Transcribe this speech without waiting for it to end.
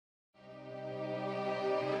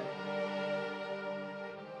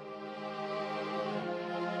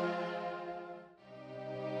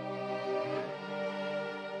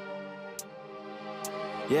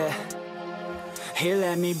Yeah. Here,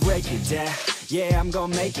 let me break it down. Yeah, I'm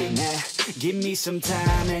gonna make it now. Give me some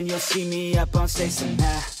time and you'll see me up on stage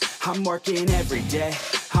somehow. I'm working every day,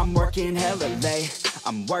 I'm working hella late.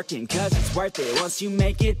 I'm working cause it's worth it. Once you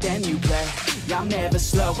make it, then you play. I'm never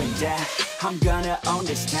slowing down, I'm gonna own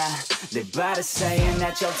this town. Live by the saying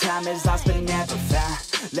that your time is lost but never found.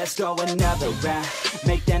 Let's go another round,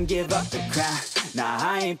 make them give up the crown. Nah,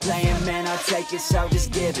 I ain't playing, man, I'll take it, so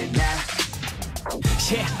just give it now.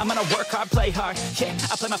 Yeah, I'm gonna work hard, play hard. Yeah,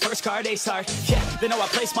 I play my first card, ace hard. Yeah, they know I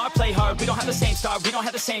play smart, play hard. We don't have the same star, we don't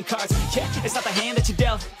have the same cards. Yeah, it's not the hand that you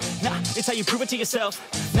dealt. Nah, it's how you prove it to yourself.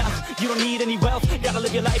 Nah, you don't need any wealth. Gotta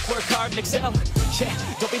live your life, work hard and excel. Yeah,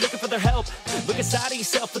 don't be looking for their help. Look inside of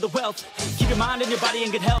yourself for the wealth. Keep your mind and your body in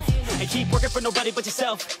good health. And keep working for nobody but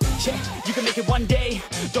yourself. Yeah, you can make it one day.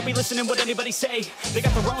 Don't be listening what anybody say. They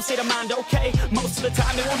got their own state of mind, okay. Most of the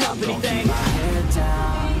time they won't help anything. Keep my head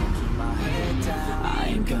down. I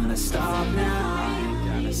ain't gonna stop now.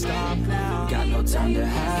 Got no time to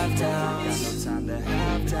have doubts.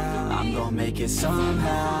 I'm gonna make it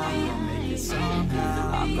somehow.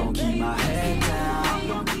 I'm gonna keep my head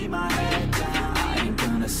down. I ain't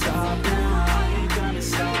gonna stop now. Got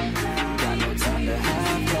no time to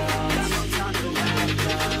have doubts.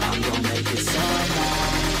 I'm gonna make it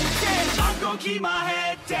somehow. I'm gonna keep my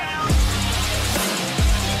head down.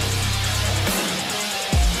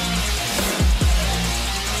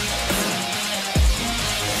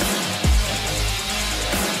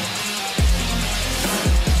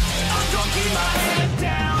 Keep my head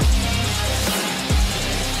down.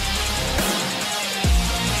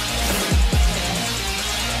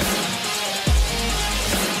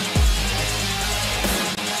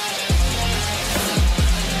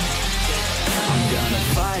 I'm gonna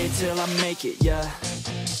fight till I make it, yeah.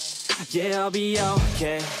 Yeah, I'll be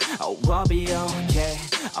okay. Oh, I'll be okay.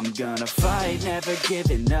 I'm gonna fight, never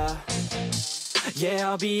giving up. Yeah,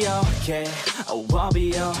 I'll be okay. Oh, I'll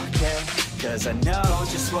be okay. Cause I know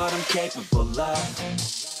just what I'm capable of.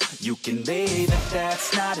 You can leave if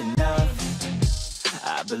that's not enough.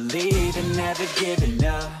 I believe in never giving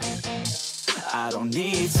up. I don't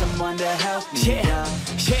need someone to help me up.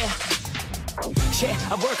 Yeah,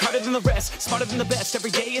 I work harder than the rest, smarter than the best.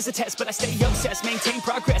 Every day is a test, but I stay obsessed. Maintain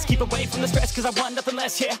progress, keep away from the stress, cause I want nothing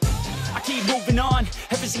less, yeah. I keep moving on,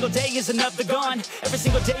 every single day is another gone. Every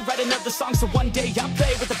single day write another song, so one day I'll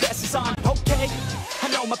play with the best is on. Okay, I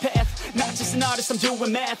know my path, not just an artist, I'm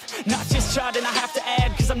doing math. Not just charting, I have to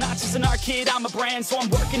add, cause I'm not just an art kid, I'm a brand. So I'm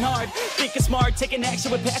working hard, thinking smart, taking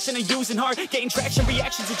action with passion and using heart. Getting traction,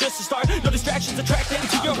 reactions are just a start. No distractions, attract them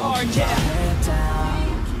to your heart, yeah.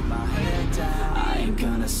 I ain't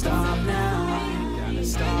gonna stop now.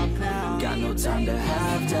 Got no time to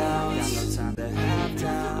have doubts.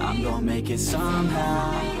 I'm gonna make it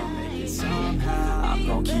somehow. I'm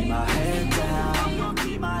gonna keep my head